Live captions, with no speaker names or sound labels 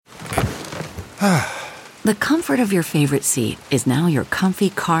The comfort of your favorite seat is now your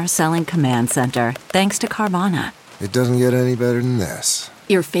comfy car selling command center, thanks to Carvana. It doesn't get any better than this.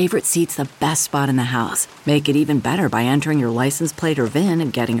 Your favorite seat's the best spot in the house. Make it even better by entering your license plate or VIN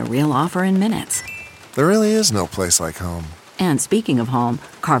and getting a real offer in minutes. There really is no place like home. And speaking of home,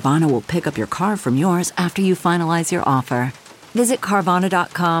 Carvana will pick up your car from yours after you finalize your offer. Visit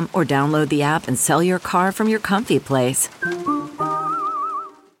Carvana.com or download the app and sell your car from your comfy place.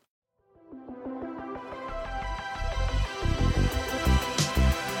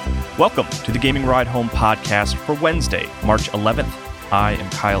 Welcome to the Gaming Ride Home podcast for Wednesday, March 11th. I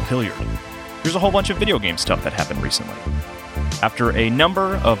am Kyle Hilliard. Here's a whole bunch of video game stuff that happened recently. After a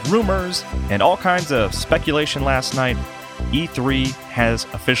number of rumors and all kinds of speculation last night, E3 has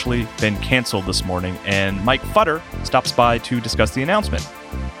officially been canceled this morning, and Mike Futter stops by to discuss the announcement.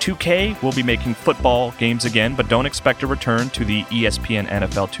 2K will be making football games again, but don't expect a return to the ESPN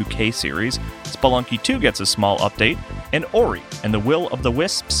NFL 2K series. Spelunky 2 gets a small update, and Ori and the Will of the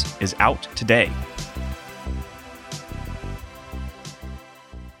Wisps is out today.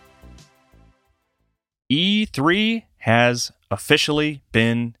 E3 has officially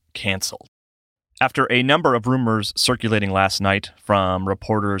been canceled. After a number of rumors circulating last night from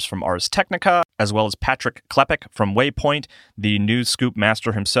reporters from Ars Technica, as well as Patrick Klepek from Waypoint, the news scoop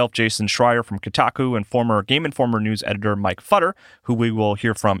master himself, Jason Schreier from Kotaku, and former Game Informer news editor Mike Futter, who we will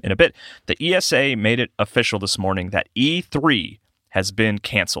hear from in a bit, the ESA made it official this morning that E3 has been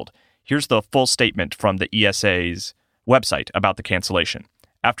canceled. Here's the full statement from the ESA's website about the cancellation.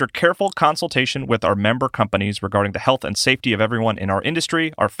 After careful consultation with our member companies regarding the health and safety of everyone in our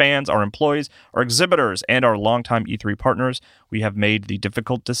industry, our fans, our employees, our exhibitors, and our longtime E3 partners, we have made the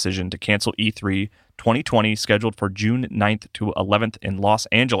difficult decision to cancel E3 2020, scheduled for June 9th to 11th in Los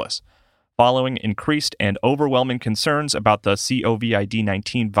Angeles. Following increased and overwhelming concerns about the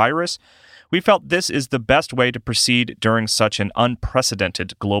COVID-19 virus, we felt this is the best way to proceed during such an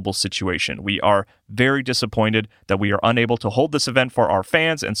unprecedented global situation. We are very disappointed that we are unable to hold this event for our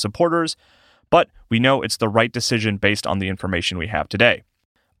fans and supporters, but we know it's the right decision based on the information we have today.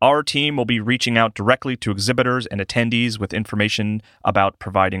 Our team will be reaching out directly to exhibitors and attendees with information about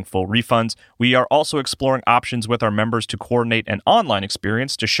providing full refunds. We are also exploring options with our members to coordinate an online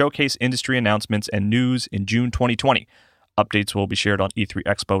experience to showcase industry announcements and news in June 2020. Updates will be shared on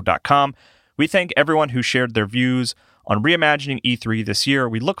e3expo.com. We thank everyone who shared their views on reimagining E3 this year.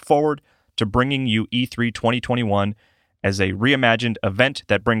 We look forward to bringing you E3 2021 as a reimagined event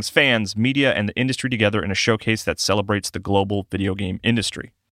that brings fans, media, and the industry together in a showcase that celebrates the global video game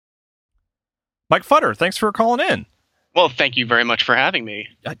industry. Mike Futter, thanks for calling in. Well, thank you very much for having me.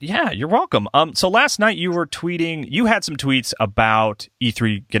 Yeah, you're welcome. So last night you were tweeting, you had some tweets about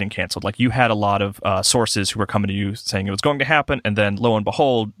E3 getting canceled. Like, you had a lot of sources who were coming to you saying it was going to happen, and then lo and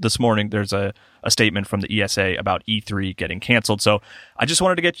behold, this morning there's a statement from the ESA about E3 getting canceled. So I just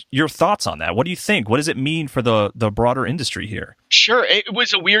wanted to get your thoughts on that. What do you think? What does it mean for the broader industry here? Sure. It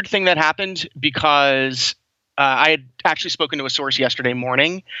was a weird thing that happened because I had actually spoken to a source yesterday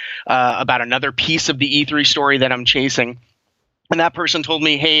morning about another piece of the E3 story that I'm chasing. And that person told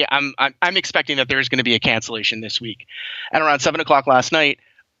me, hey, I'm expecting that there's going to be a cancellation this week. And around 7 o'clock last night,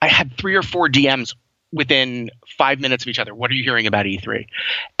 I had 3 or 4 DMs within 5 minutes of each other. What are you hearing about E3?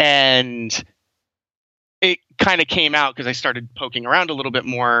 And it kind of came out, because I started poking around a little bit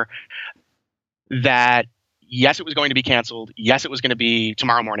more, that yes, it was going to be canceled. Yes, it was going to be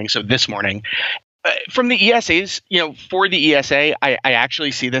tomorrow morning. So this morning. From the ESAs, for the ESA, I actually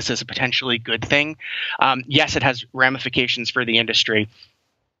see this as a potentially good thing. Yes, it has ramifications for the industry.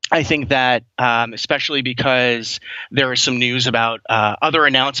 I think that especially because there is some news about other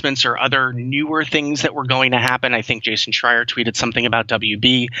announcements or other newer things that were going to happen. I think Jason Schreier tweeted something about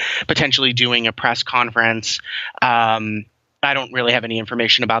WB potentially doing a press conference. I don't really have any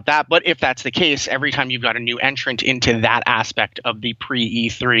information about that. But if that's the case, every time you've got a new entrant into that aspect of the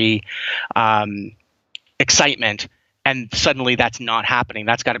pre-E3 excitement, and suddenly that's not happening,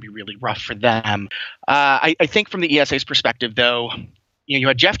 that's got to be really rough for them. I think from the ESA's perspective, though, you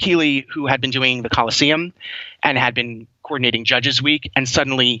had Jeff Keighley, who had been doing the Coliseum and had been coordinating Judges Week, and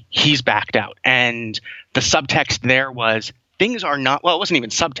suddenly he's backed out. And the subtext there was things are not – well, it wasn't even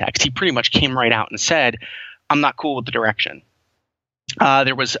subtext. He pretty much came right out and said, I'm not cool with the direction.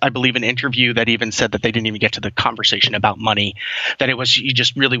 There was, I believe, an interview that even said that they didn't even get to the conversation about money, that he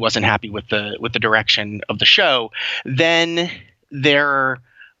just really wasn't happy with the direction of the show. Then there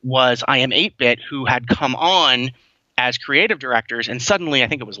was I Am 8-Bit, who had come on as creative directors, and suddenly, I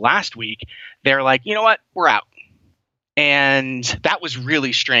think it was last week, they're like, you know what, we're out. And that was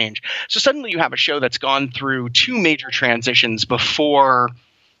really strange. So suddenly you have a show that's gone through 2 major transitions before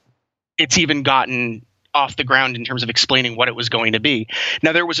it's even gotten off the ground in terms of explaining what it was going to be.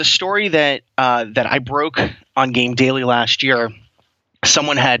 Now, there was a story that I broke on Game Daily last year.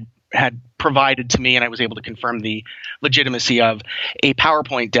 Someone had provided to me, and I was able to confirm the legitimacy of a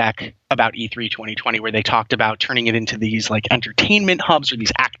PowerPoint deck about E3 2020, where they talked about turning it into these like entertainment hubs or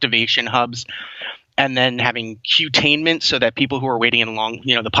these activation hubs, and then having Qtainment, so that people who are waiting in long,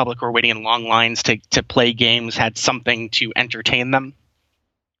 the public who are waiting in long lines to play games had something to entertain them.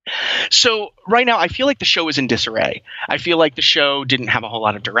 So right now, I feel like the show is in disarray. I feel like the show didn't have a whole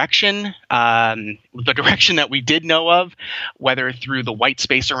lot of direction. The direction that we did know of, whether through the white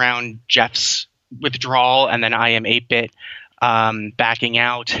space around Jeff's withdrawal and then I Am 8-Bit backing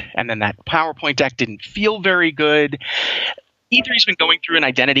out, and then that PowerPoint deck didn't feel very good. E3's been going through an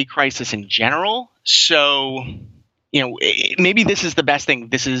identity crisis in general. So, maybe this is the best thing.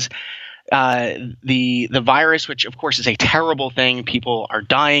 This is the virus, which of course is a terrible thing. People are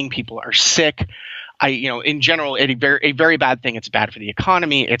dying. People are sick. In general, a very bad thing. It's bad for the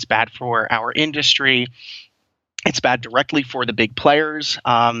economy. It's bad for our industry. It's bad directly for the big players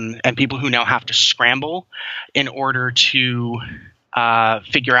and people who now have to scramble in order to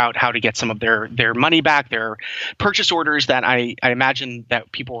figure out how to get some of their money back, their purchase orders that I imagine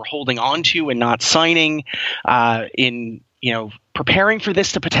that people were holding on to and not signing in preparing for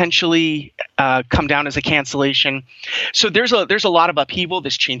this to potentially come down as a cancellation. So there's a lot of upheaval.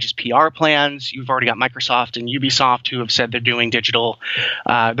 This changes PR plans. You've already got Microsoft and Ubisoft who have said they're doing digital.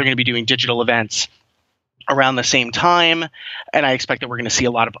 They're going to be doing digital events around the same time, and I expect that we're going to see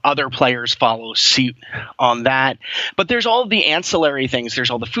a lot of other players follow suit on that. But there's all the ancillary things. There's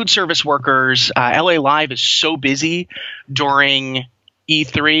all the food service workers. LA Live is so busy during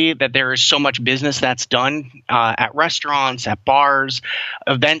E3 that there is so much business that's done at restaurants, at bars,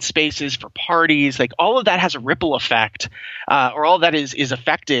 event spaces for parties. Like all of that has a ripple effect, or all that is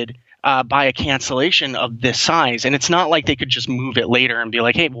affected by a cancellation of this size. And it's not like they could just move it later and be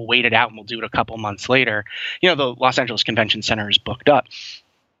like, hey, we'll wait it out and we'll do it a couple months later. The Los Angeles Convention Center is booked up.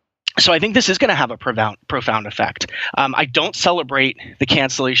 So I think this is going to have a profound effect. I don't celebrate the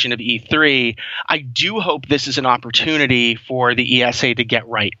cancellation of E3. I do hope this is an opportunity for the ESA to get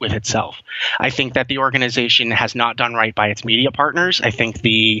right with itself. I think that the organization has not done right by its media partners. I think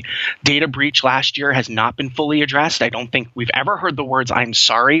the data breach last year has not been fully addressed. I don't think we've ever heard the words "I'm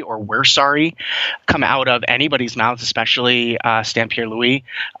sorry" or "we're sorry" come out of anybody's mouths, especially Stan Pierre-Louis,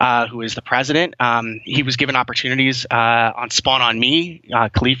 who is the president. He was given opportunities on Spawn on Me.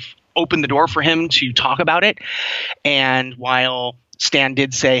 Khalif opened the door for him to talk about it. And while Stan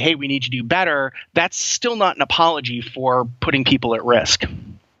did say, hey, we need to do better, that's still not an apology for putting people at risk.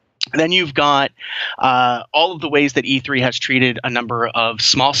 Then you've got all of the ways that E3 has treated a number of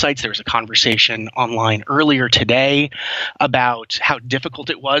small sites. There was a conversation online earlier today about how difficult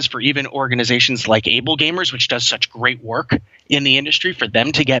it was for even organizations like Able Gamers, which does such great work in the industry, for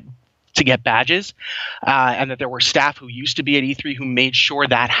them to get badges, and that there were staff who used to be at E3 who made sure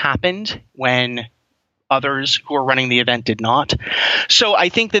that happened when others who are running the event did not. So I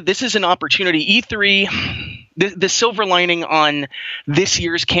think that this is an opportunity. E3, the silver lining on this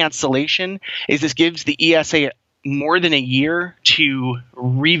year's cancellation is this gives the ESA more than a year to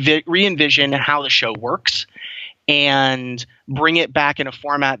re-envision how the show works and bring it back in a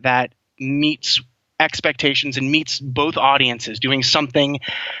format that meets expectations and meets both audiences, doing something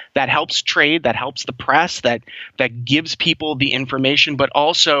that helps trade, that helps the press, that gives people the information, but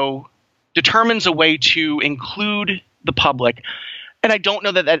also determines a way to include the public. And I don't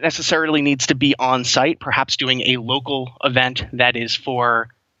know that that necessarily needs to be on site, perhaps doing a local event that is for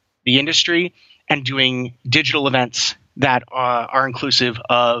the industry and doing digital events that are inclusive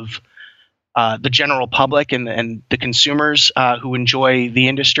of the general public and the consumers who enjoy the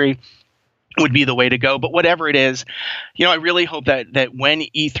industry would be the way to go. But whatever it is, I really hope that when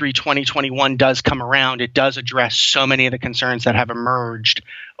E3 2021 does come around, it does address so many of the concerns that have emerged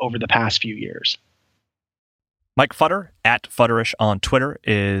over the past few years. Mike Futter, at Futterish on Twitter,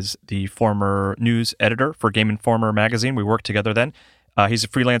 is the former news editor for Game Informer magazine. We worked together then. He's a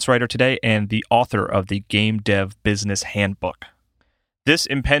freelance writer today and the author of the Game Dev Business Handbook. This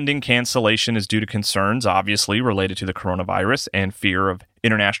impending cancellation is due to concerns, obviously, related to the coronavirus and fear of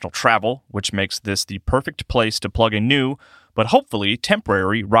international travel, which makes this the perfect place to plug a new, but hopefully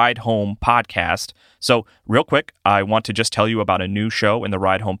temporary, Ride Home podcast. So, real quick, I want to just tell you about a new show in the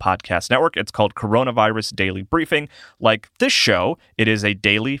Ride Home Podcast Network. It's called Coronavirus Daily Briefing. Like this show, it is a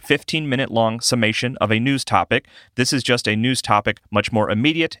daily 15-minute-long summation of a news topic. This is just a news topic much more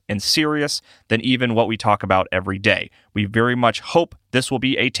immediate and serious than even what we talk about every day. We very much hope this will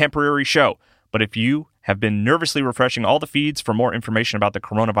be a temporary show. But if you have been nervously refreshing all the feeds for more information about the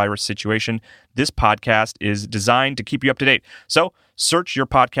coronavirus situation. This podcast is designed to keep you up to date. So search your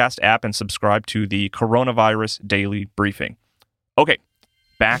podcast app and subscribe to the Coronavirus Daily Briefing. Okay,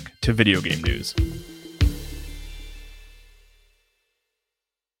 back to video game news.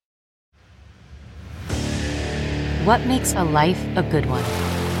 What makes a life a good one?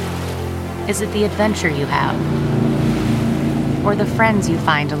 Is it the adventure you have? Or the friends you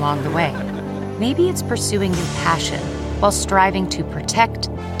find along the way? Maybe it's pursuing your passion while striving to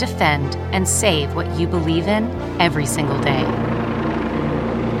protect, defend, and save what you believe in every single day.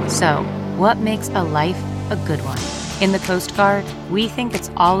 So, what makes a life a good one? In the Coast Guard, we think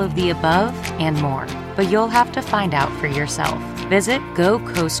it's all of the above and more, but you'll have to find out for yourself. Visit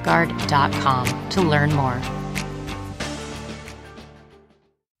gocoastguard.com to learn more.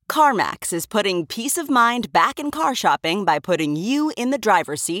 CarMax is putting peace of mind back in car shopping by putting you in the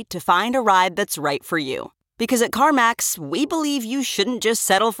driver's seat to find a ride that's right for you. Because at CarMax, we believe you shouldn't just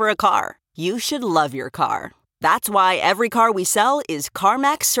settle for a car. You should love your car. That's why every car we sell is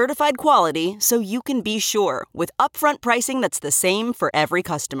CarMax certified quality, so you can be sure with upfront pricing that's the same for every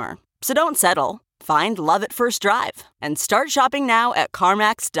customer. So don't settle. Find love at first drive and start shopping now at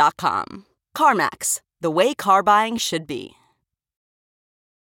CarMax.com. CarMax, the way car buying should be.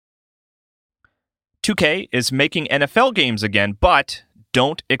 2K is making NFL games again, but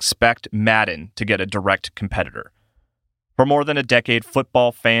don't expect Madden to get a direct competitor. For more than a decade,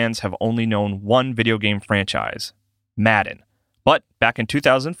 football fans have only known one video game franchise, Madden. But back in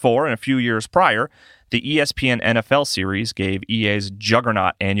 2004 and a few years prior, the ESPN NFL series gave EA's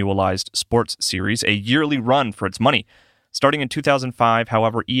juggernaut annualized sports series a yearly run for its money. Starting in 2005,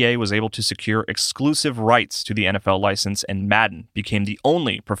 however, EA was able to secure exclusive rights to the NFL license, and Madden became the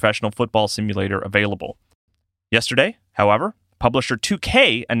only professional football simulator available. Yesterday, however, publisher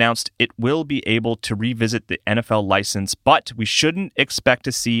 2K announced it will be able to revisit the NFL license, but we shouldn't expect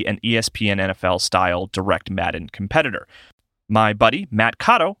to see an ESPN NFL-style direct Madden competitor. My buddy, Matt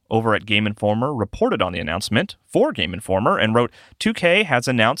Cotto, over at Game Informer, reported on the announcement for Game Informer and wrote, 2K has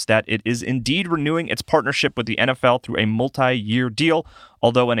announced that it is indeed renewing its partnership with the NFL through a multi-year deal,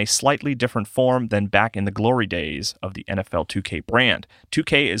 although in a slightly different form than back in the glory days of the NFL 2K brand.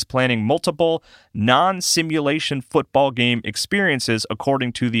 2K is planning multiple non-simulation football game experiences,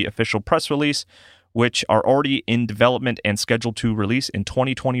 according to the official press release, which are already in development and scheduled to release in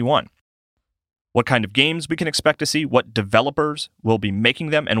 2021. What kind of games we can expect to see, what developers will be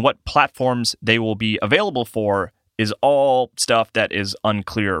making them, and what platforms they will be available for is all stuff that is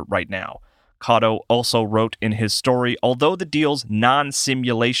unclear right now. Cotto also wrote in his story, although the deal's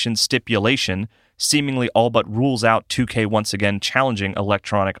non-simulation stipulation seemingly all but rules out 2K once again challenging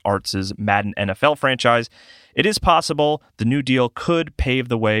Electronic Arts' Madden NFL franchise, it is possible the new deal could pave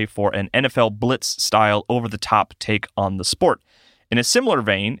the way for an NFL Blitz-style over-the-top take on the sport. In a similar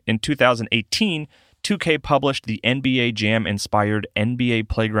vein, in 2018, 2K published the NBA Jam-inspired NBA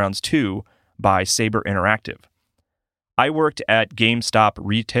Playgrounds 2 by Saber Interactive. I worked at GameStop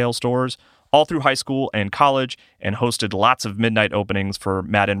retail stores all through high school and college and hosted lots of midnight openings for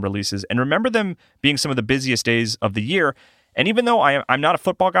Madden releases and remember them being some of the busiest days of the year. And even though I'm not a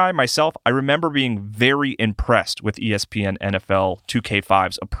football guy myself, I remember being very impressed with ESPN NFL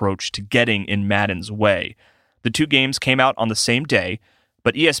 2K5's approach to getting in Madden's way. The two games came out on the same day,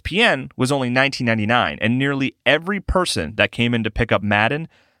 but ESPN was only $19.99, and nearly every person that came in to pick up Madden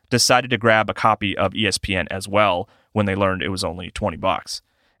decided to grab a copy of ESPN as well when they learned it was only $20.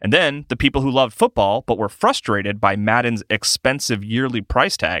 And then the people who loved football but were frustrated by Madden's expensive yearly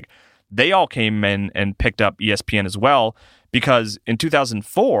price tag, they all came in and picked up ESPN as well, because in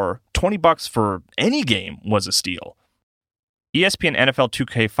 2004, $20 for any game was a steal. ESPN NFL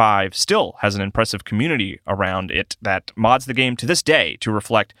 2K5 still has an impressive community around it that mods the game to this day to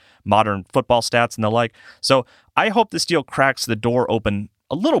reflect modern football stats and the like. So I hope this deal cracks the door open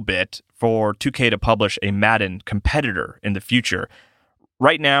a little bit for 2K to publish a Madden competitor in the future.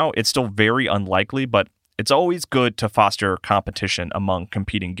 Right now, it's still very unlikely, but it's always good to foster competition among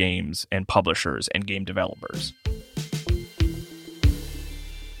competing games and publishers and game developers.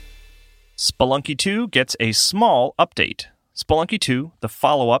 Spelunky 2 gets a small update. Spelunky 2, the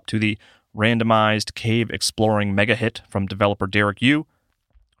follow-up to the randomized cave-exploring mega-hit from developer Derek Yu,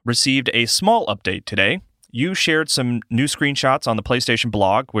 received a small update today. Yu shared some new screenshots on the PlayStation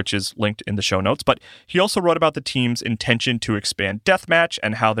blog, which is linked in the show notes, but he also wrote about the team's intention to expand Deathmatch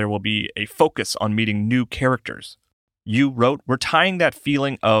and how there will be a focus on meeting new characters. Yu wrote, "We're tying that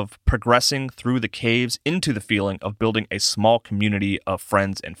feeling of progressing through the caves into the feeling of building a small community of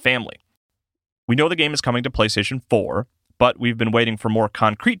friends and family. We know the game is coming to PlayStation 4, but we've been waiting for more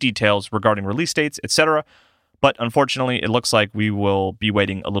concrete details regarding release dates, etc. But unfortunately, it looks like we will be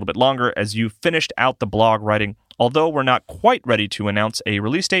waiting a little bit longer as you finished out the blog writing. Although we're not quite ready to announce a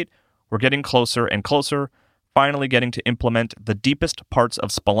release date, we're getting closer and closer, finally getting to implement the deepest parts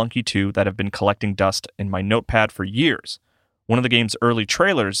of Spelunky 2 that have been collecting dust in my notepad for years. One of the game's early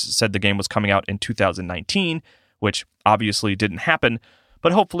trailers said the game was coming out in 2019, which obviously didn't happen,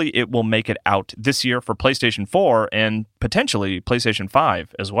 but hopefully it will make it out this year for PlayStation 4 and potentially PlayStation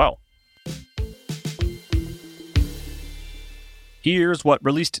 5 as well. Here's what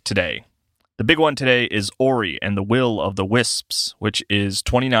released today. The big one today is Ori and the Will of the Wisps, which is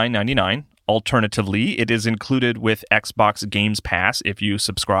 $29.99. Alternatively, it is included with Xbox Games Pass if you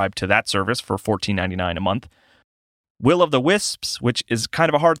subscribe to that service for $14.99 a month. Will of the Wisps, which is kind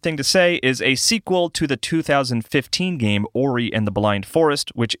of a hard thing to say, is a sequel to the 2015 game Ori and the Blind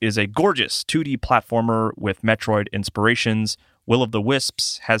Forest, which is a gorgeous 2D platformer with Metroid inspirations. Will of the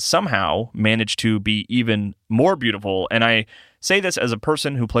Wisps has somehow managed to be even more beautiful, and I say this as a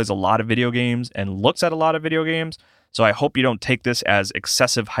person who plays a lot of video games and looks at a lot of video games, so I hope you don't take this as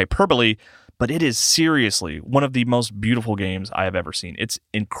excessive hyperbole, but it is seriously one of the most beautiful games I have ever seen. It's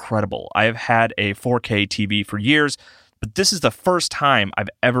incredible. I have had a 4K TV for years, but this is the first time I've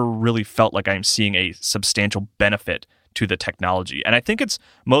ever really felt like I'm seeing a substantial benefit to the technology. And I think it's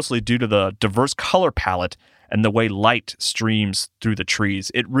mostly due to the diverse color palette and the way light streams through the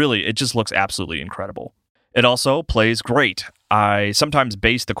trees. It just looks absolutely incredible. It also plays great. I sometimes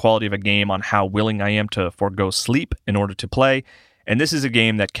base the quality of a game on how willing I am to forego sleep in order to play, and this is a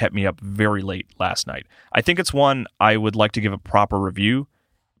game that kept me up very late last night. I think it's one I would like to give a proper review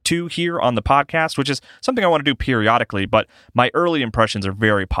to here on the podcast, which is something I want to do periodically, but my early impressions are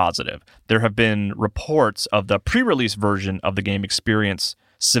very positive. There have been reports of the pre-release version of the game experience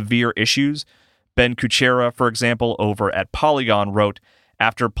severe issues. Ben Kuchera, for example, over at Polygon wrote,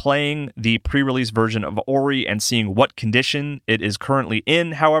 after playing the pre-release version of Ori and seeing what condition it is currently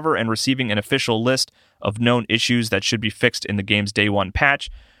in, however, and receiving an official list of known issues that should be fixed in the game's day one patch,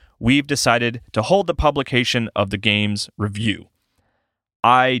 we've decided to hold the publication of the game's review.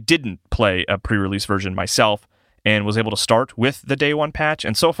 I didn't play a pre-release version myself and was able to start with the day one patch,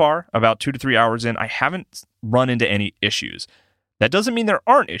 and so far, about 2 to 3 hours in, I haven't run into any issues. That doesn't mean there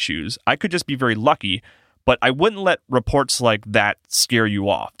aren't issues. I could just be very lucky, but I wouldn't let reports like that scare you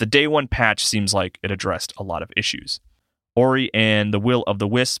off. The day one patch seems like it addressed a lot of issues. Ori and the Will of the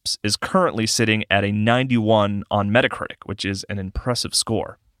Wisps is currently sitting at a 91 on Metacritic, which is an impressive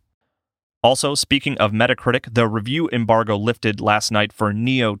score. Also, speaking of Metacritic, the review embargo lifted last night for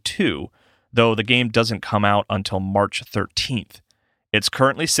Nioh 2, though the game doesn't come out until March 13th. It's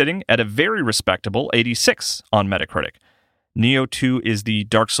currently sitting at a very respectable 86 on Metacritic. Nioh 2 is the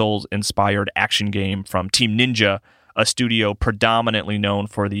Dark Souls-inspired action game from Team Ninja, a studio predominantly known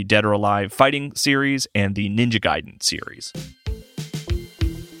for the Dead or Alive fighting series and the Ninja Gaiden series.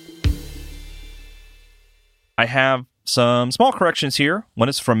 I have some small corrections here. One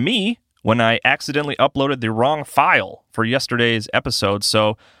is from me when I accidentally uploaded the wrong file for yesterday's episode.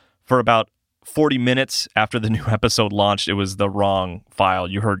 So for about 40 minutes after the new episode launched, it was the wrong file.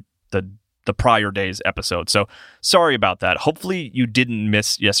 You heard the prior day's episode. So sorry about that. Hopefully you didn't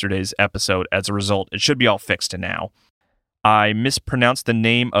miss yesterday's episode as a result. It should be all fixed now. I mispronounced the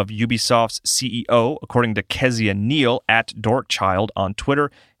name of Ubisoft's CEO, according to Kezia Neal at Dorkchild on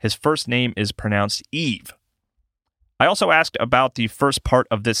Twitter. His first name is pronounced Eve. I also asked about the first part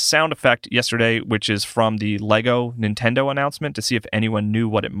of this sound effect yesterday, which is from the Lego Nintendo announcement, to see if anyone knew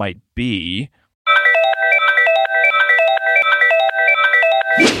what it might be.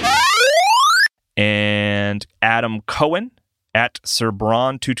 And Adam Cohen at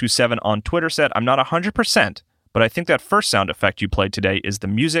SirBrawn227 on Twitter said, I'm not 100%, but I think that first sound effect you played today is the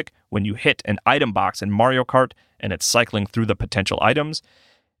music when you hit an item box in Mario Kart and it's cycling through the potential items.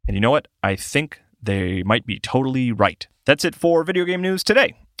 And you know what? I think they might be totally right. That's it for video game news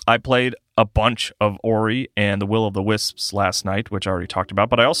today. I played a bunch of Ori and the Will of the Wisps last night, which I already talked about,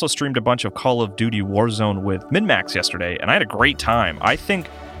 but I also streamed a bunch of Call of Duty Warzone with MinMax yesterday, and I had a great time. I think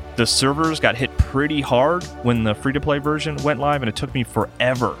the servers got hit pretty hard when the free-to-play version went live, and it took me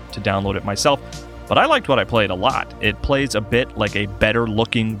forever to download it myself. But I liked what I played a lot. It plays a bit like a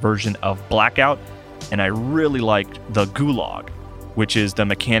better-looking version of Blackout, and I really liked the Gulag, which is the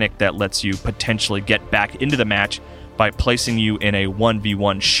mechanic that lets you potentially get back into the match by placing you in a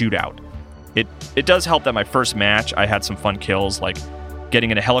 1v1 shootout. It does help that my first match, I had some fun kills, like getting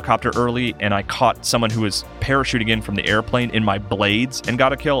in a helicopter early, and I caught someone who was parachuting in from the airplane in my blades and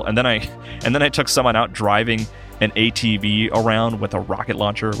got a kill. And then I took someone out driving an ATV around with a rocket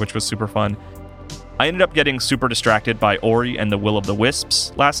launcher, which was super fun. I ended up getting super distracted by Ori and the Will of the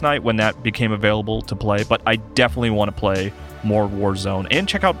Wisps last night when that became available to play, but I definitely want to play more Warzone and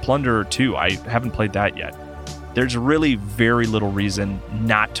check out Plunder 2. I haven't played that yet. There's really very little reason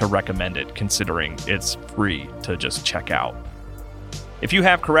not to recommend it, considering it's free to just check out. If you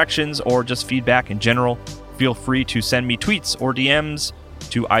have corrections or just feedback in general, feel free to send me tweets or DMs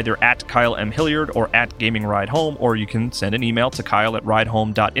to either at Kyle M. Hilliard or at Gaming Ride Home, or you can send an email to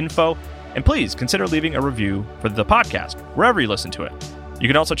kyle@ridehome.info. And please consider leaving a review for the podcast, wherever you listen to it. You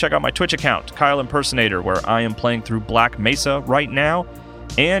can also check out my Twitch account, Kyle Impersonator, where I am playing through Black Mesa right now.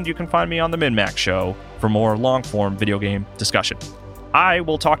 And you can find me on the MinMax Show for more long-form video game discussion. I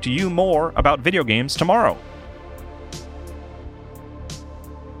will talk to you more about video games tomorrow.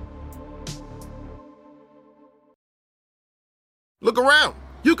 Look around.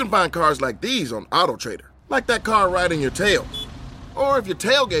 You can find cars like these on AutoTrader, like that car riding your tail. Or if you're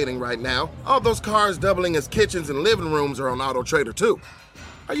tailgating right now, all those cars doubling as kitchens and living rooms are on AutoTrader too.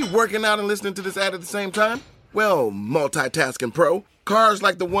 Are you working out and listening to this ad at the same time? Well, multitasking pro, cars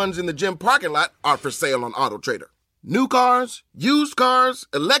like the ones in the gym parking lot are for sale on AutoTrader. New cars, used cars,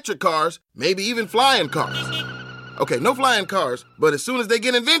 electric cars, maybe even flying cars. Okay, no flying cars, but as soon as they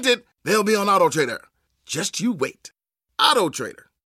get invented, they'll be on AutoTrader. Just you wait. AutoTrader.